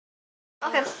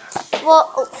Okay.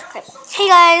 Well, okay. Hey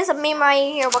guys, me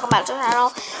Mariah here. Welcome back to the channel.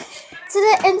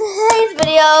 In today's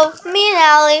video, me and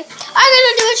Allie are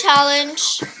gonna do a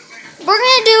challenge. We're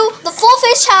gonna do the full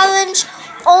face challenge,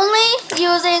 only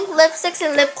using lipsticks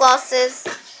and lip glosses.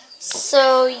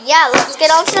 So yeah, let's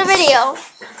get on to the video.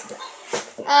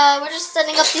 We're just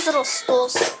setting up these little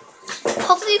stools.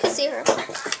 Hopefully you can see her.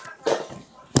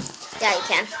 Yeah, you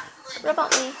can. What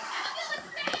about me?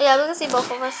 Yeah, we can see both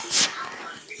of us.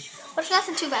 But it's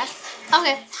nothing too bad.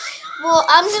 Okay. Well,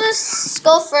 I'm gonna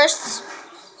go first.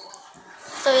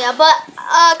 So yeah, but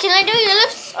can I do your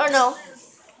lips or no?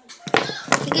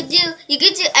 You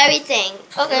could do everything.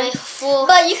 Okay.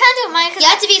 But you can't do mine. You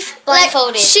have to be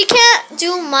blindfolded. Like, she can't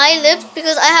do my lips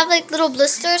because I have like little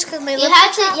blisters because my lips.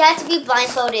 You have to be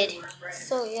blindfolded.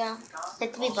 So yeah. You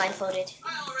have to be blindfolded.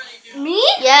 Me?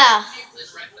 Yeah.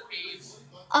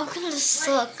 I'm gonna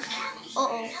suck.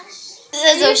 Uh-oh.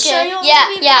 That's okay. Sure you want yeah,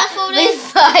 to be yeah. blindfolded?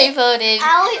 Be blindfolded.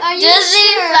 Allie, are you Just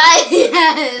sure?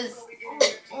 Yes.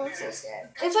 Oh, I'm so scared.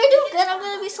 If I do good, I'm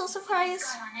gonna be so surprised.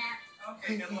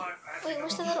 Wait,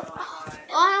 where's the little? Oh,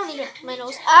 I don't need it. My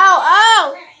nose. Ow,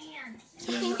 ow! It's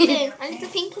the pink thing. I need the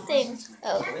pink thing.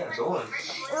 Oh.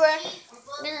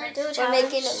 We're gonna do a challenge. We're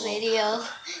making a video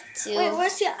too. Wait,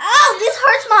 where's the? Ow! This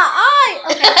hurts my eye.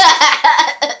 Okay.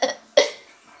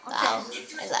 Wow,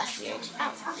 I laughed weird.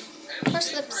 Ow, ow.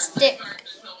 First lipstick.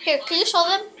 Here, can you show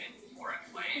them?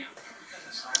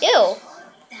 Ew.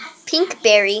 Pink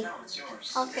berry.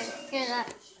 Okay, here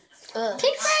that. Ugh.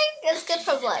 Pink berry is good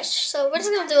for blush, so we're just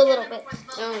gonna do a little bit.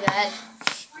 Oh my god.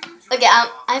 Okay,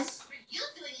 I'm.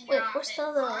 Wait, where's the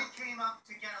other?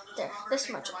 There, this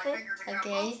much, okay?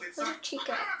 Okay. Where's your cheek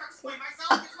at?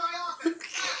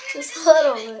 Just a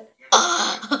little bit.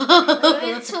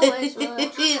 It's too much. You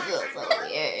feel so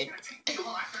weird.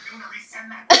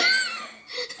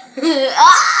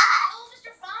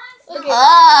 Okay.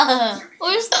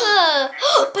 Where's the?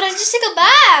 But I just took a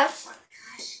bath.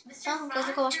 Oh, I'm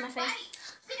gonna go wash my face.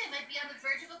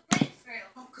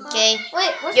 Okay.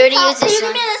 Wait, where's You the already towel? used Can this you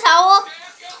one. give me the towel?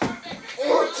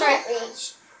 Oh, can't reach.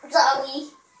 Sorry.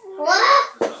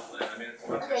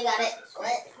 What? Okay, got it.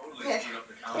 Here.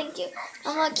 Thank you.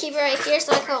 I'm gonna keep it right here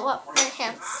so I can wipe my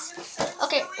hands.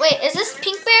 Okay, wait, is this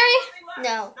pink berry?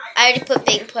 No, I already put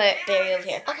pink berry over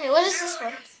here. Okay, what is this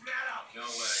one?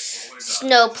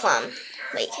 Snow plum.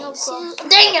 Wait, Snow plum.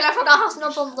 Dang it, I forgot how snow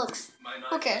plum looks.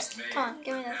 Who cares? Come on,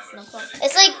 give me that snow plum.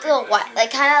 it's like the white,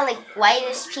 like kind of like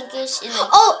whitish, pinkish, and like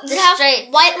Oh, does it have straight.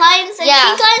 white lines and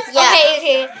Yeah, pink lines? yeah.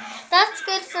 Okay. That's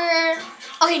good for...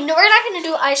 Okay, no, we're not going to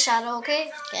do eyeshadow, okay?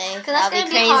 Okay, Because that's that'll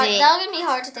going be to be hard. crazy. That'll going to be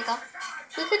hard to take off.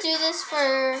 We could do this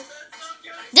for...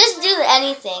 Just do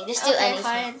anything. Just do Okay, anything.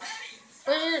 fine.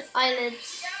 Where's your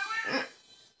eyelids?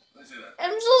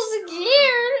 I'm so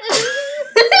scared.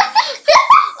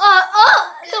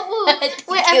 Don't move.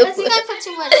 Wait, I think I put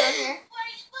too much on here.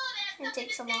 And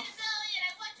take some off.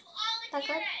 That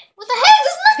good? What the heck?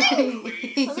 There's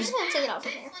nothing. I'm just gonna take it off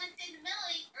from here.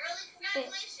 Wait.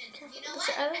 What's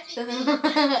your other?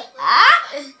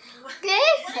 Ah. Okay.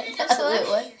 I'm so Wait,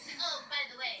 what?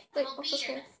 Wait, I'm so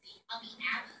scared.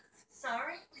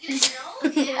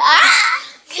 Ah!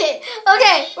 Okay.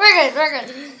 Okay. We're good.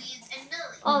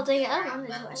 Oh dang it! I don't want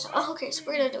to do myself. Oh, okay. So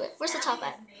we're gonna do it. Where's the top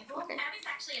at? Okay.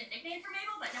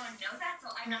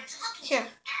 Here.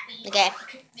 Okay.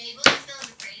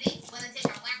 What is this?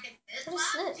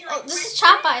 Oh, this is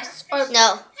chop ice or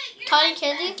No. cotton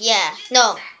candy. Yeah.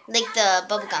 No. Like the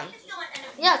bubble gum.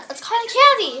 Yeah, it's cotton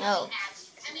candy. No.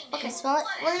 Okay, smell it.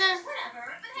 We're gonna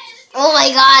Oh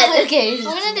my god. Okay.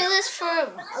 do this for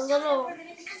a little.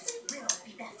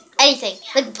 Anything.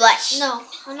 Like blush. No,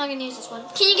 I'm not gonna use this one.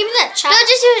 Can you give me that chap? No,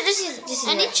 just use it. Just use it. Just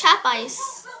I use need it. chap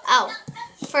ice. Ow.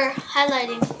 For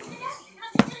highlighting.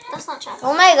 That's not chap.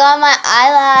 Oh my god, my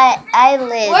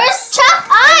eyelid. Where's chap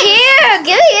ice? Here,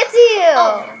 give it to you.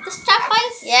 Oh, this chap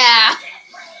ice? Yeah.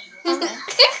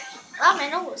 Okay. Oh, my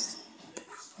nose.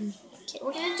 Okay,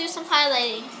 we're gonna do some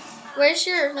highlighting. Where's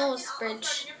your nose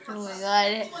bridge? Oh my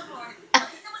god.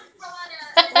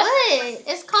 What?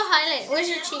 It's called highlight. Where's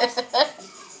your cheeks?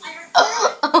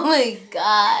 Oh my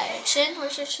god. Chin?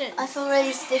 Where's your chin? I feel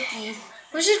really sticky.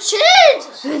 Where's your chin?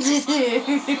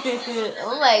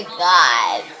 Oh my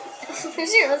god.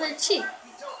 Where's your other cheek?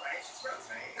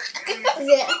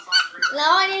 Yeah.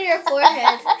 Now I need your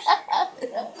forehead.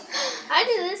 I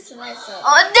do this to myself.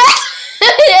 Oh,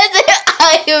 that's an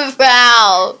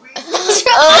eyebrow. That's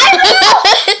your eyebrow.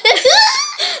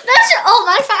 That's your. Oh,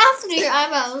 matter of fact, I have to do your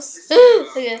eyebrows.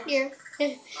 Okay. Here.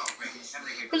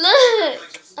 Look.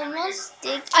 I'm not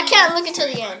sticky. I can't look until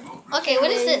the end. Okay,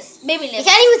 what is this? Baby You lips.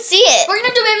 can't even see it. We're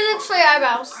gonna do baby lips for your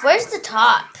eyebrows. Where's the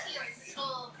top?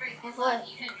 Of what?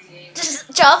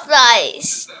 Just chopped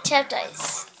ice. Chopped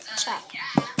ice. Chop.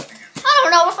 I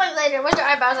don't know. We'll find later. Where's your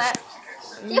eyebrows at?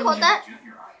 Can you hold that?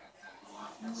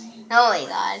 Oh my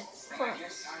god. Hold on.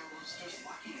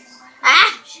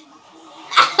 Ah!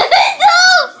 No!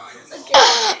 Okay.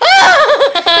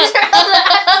 Where's your other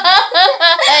eyebrow?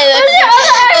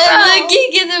 I'm looking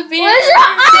at the beard. Where's your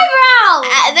eyebrow?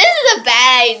 This is a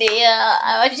bad idea. I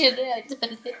want you to have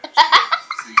done it.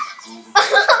 I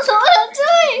don't know what I'm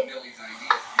doing.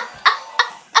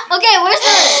 Okay, where's the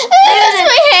That's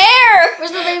my hair.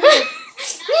 Where's the baby?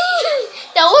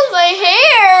 That was my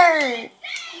hair.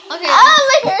 Okay. Ah,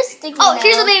 my hair's sticking. Oh, now.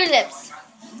 here's the baby lips.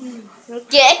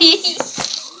 Okay.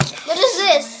 What is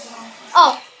this?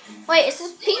 Oh, wait, is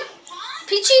this peachy?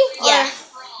 Yeah.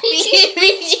 Peachy?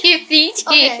 Peachy.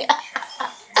 Okay.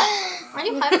 Are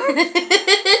you hyper?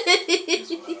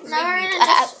 Now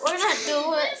we're gonna do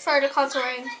it for the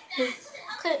contouring.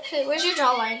 Okay, where's your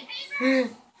jawline?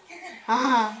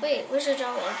 Wait, where's your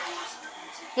jawline?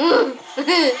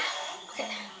 Okay.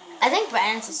 I think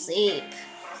Brandon's asleep.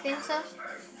 Think so?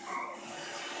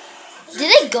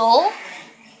 Did it go?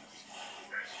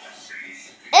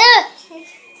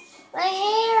 My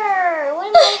hair. What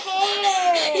is my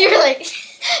hair? You're like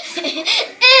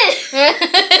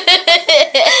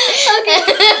Okay.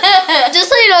 Just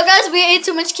so you know, guys, we ate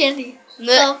too much candy.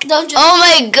 So don't just Oh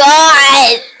my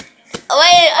god.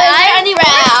 Wait, any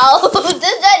eyebrow.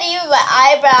 That's not even my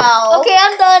eyebrow. Okay,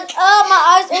 I'm done. Oh, my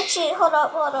eyes itchy. Hold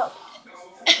up. Hold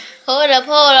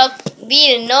up.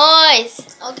 Be the noise.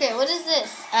 Okay, what is this?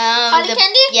 Cotton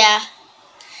candy? Yeah.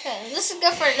 Okay, this is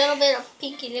good for a little bit of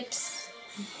pinky lips.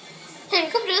 Here, you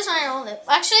can do this on your own lip.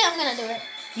 Actually, I'm gonna do it.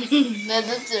 No,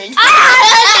 that's right.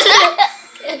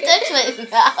 Okay. Touch my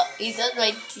mouth. He touched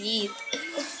my teeth.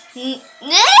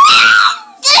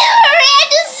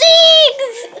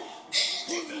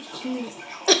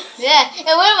 Yeah,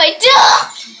 and what am I doing?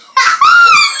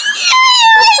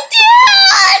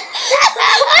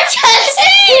 I can't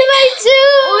see my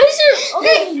tooth.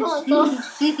 Okay, hold on.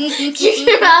 Keep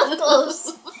your mouth closed.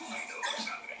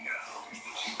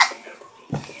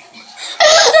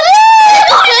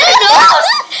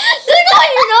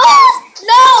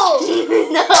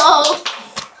 No.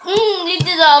 You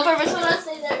did that on purpose. What did I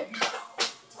say there?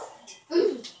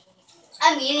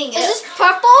 I'm eating it. Is this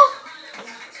purple?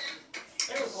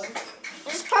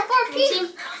 Is this purple or pink?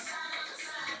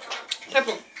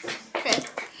 Purple. Okay.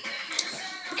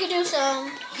 We could do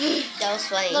some That was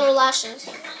funny. little lashes.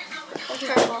 That's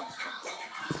purple.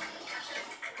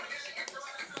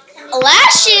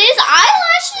 Lashes?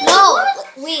 Eyelashes? No,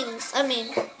 wings. I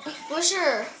mean, where's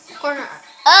your corner?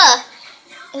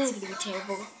 This is gonna be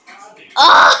terrible.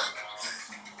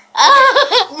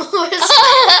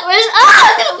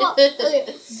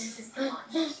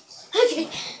 Okay,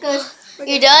 good.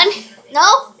 You done?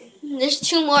 No? There's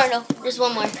two more. No, there's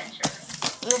one more.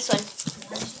 This one.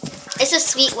 It's a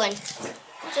sweet one.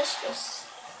 Just this.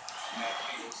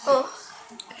 Oh.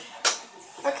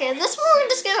 Okay, this one we're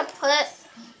just gonna put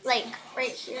like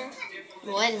right here.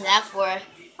 What is that for? I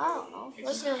don't know.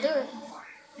 We're just gonna do it.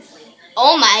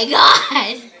 Oh my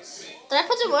god. Did I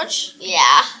put too much?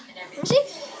 Yeah. Let me see.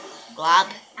 Glob.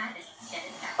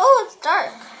 Oh, it's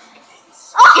dark.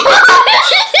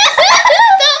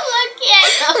 Don't look yet.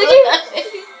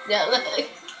 Don't look.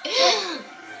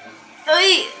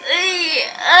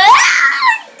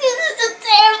 This is a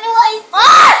terrible idea.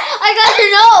 I got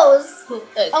your nose.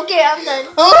 Okay, I'm done.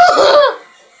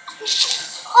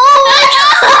 Oh my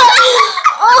god.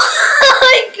 Oh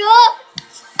my god.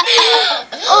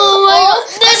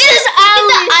 Look at this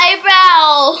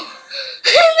eyebrow.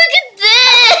 Look at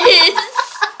this.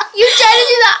 You tried to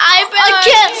do the eyebrow. I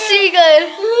can't see good.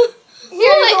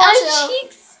 Here, my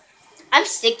cheeks. I'm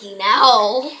sticky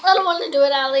now. I don't want to do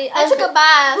it, Allie. I took a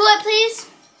bath. Pull it, please.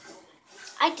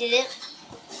 I did it.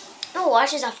 No,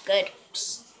 wash this off good.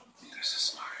 There's a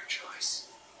smarter choice.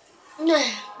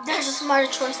 There's a smarter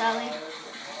choice, Allie.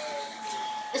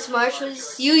 The smart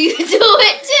choice. You do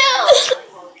it too.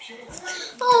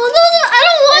 Oh no, I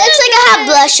don't want Looks to. like I have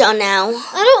blush on now.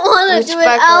 I don't want to do it,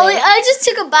 sparkly. Allie. I just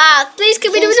took a bath. Please,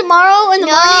 can we do it tomorrow in the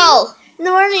morning? In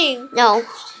the morning. No.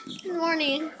 In the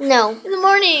morning. No. In the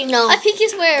morning. No. I pinky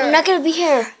swear. I'm not gonna be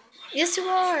here. Yes, you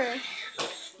are.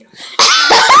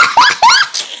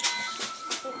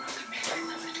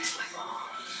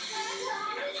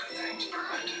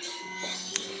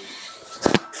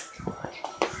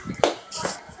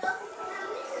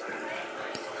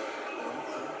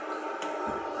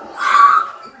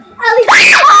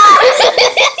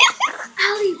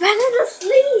 Allie, Brandon's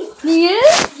asleep. He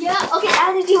is? Yeah. Okay,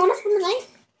 Allie, do you want to spend the night?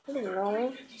 I don't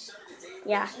know.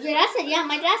 Yeah. Yeah. Your dad said yeah.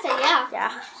 My dad said yeah.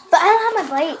 Yeah. But I don't have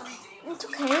my bite. It's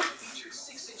okay.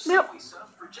 Yep.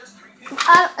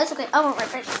 It's okay. I won't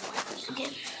right back. Okay.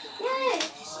 Yay.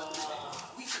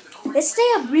 Let's stay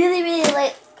up really, really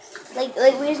late.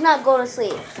 Like we just not go to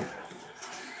sleep.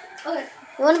 Okay.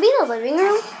 You want to be in the living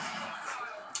room?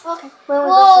 Okay. When we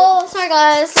go to sleep? Whoa, sorry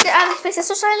guys. Look at Adam's face. It's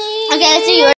so shiny. Okay, let's see yours.